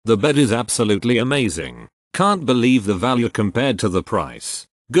The bed is absolutely amazing. Can't believe the value compared to the price.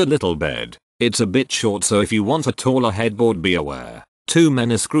 Good little bed. It's a bit short, so if you want a taller headboard, be aware. Too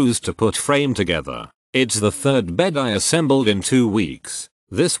many screws to put frame together. It's the third bed I assembled in 2 weeks.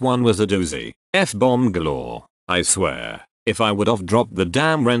 This one was a doozy. F-bomb galore. I swear. If I would have dropped the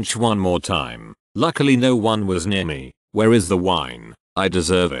damn wrench one more time. Luckily no one was near me. Where is the wine? I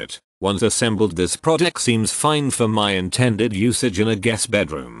deserve it. Once assembled, this project seems fine for my intended usage in a guest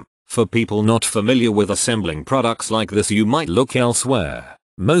bedroom. For people not familiar with assembling products like this, you might look elsewhere.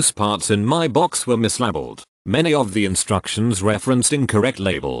 Most parts in my box were mislabeled. Many of the instructions referenced incorrect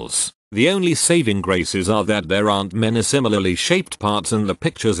labels. The only saving graces are that there aren't many similarly shaped parts and the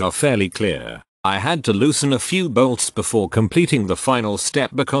pictures are fairly clear. I had to loosen a few bolts before completing the final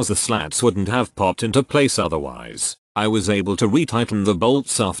step because the slats wouldn't have popped into place otherwise. I was able to retighten the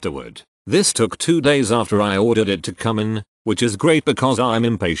bolts afterward. This took 2 days after I ordered it to come in, which is great because I'm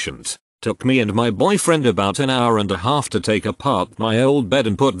impatient. Took me and my boyfriend about an hour and a half to take apart my old bed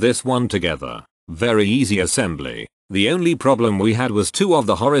and put this one together. Very easy assembly. The only problem we had was 2 of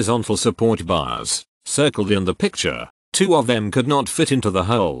the horizontal support bars, circled in the picture. 2 of them could not fit into the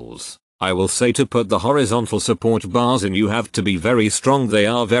holes. I will say, to put the horizontal support bars in, you have to be very strong. They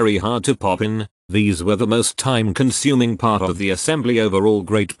are very hard to pop in. These were the most time consuming part of the assembly. Overall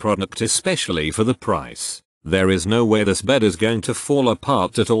great product, especially for the price. There is no way this bed is going to fall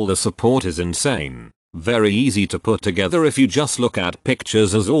apart at all. The support is insane. Very easy to put together if you just look at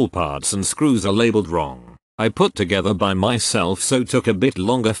pictures, as all parts and screws are labeled wrong. I put together by myself, so took a bit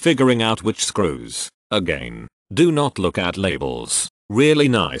longer figuring out which screws. Again, do not look at labels. Really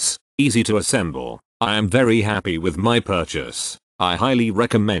nice, easy to assemble. I am very happy with my purchase. I highly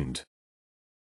recommend.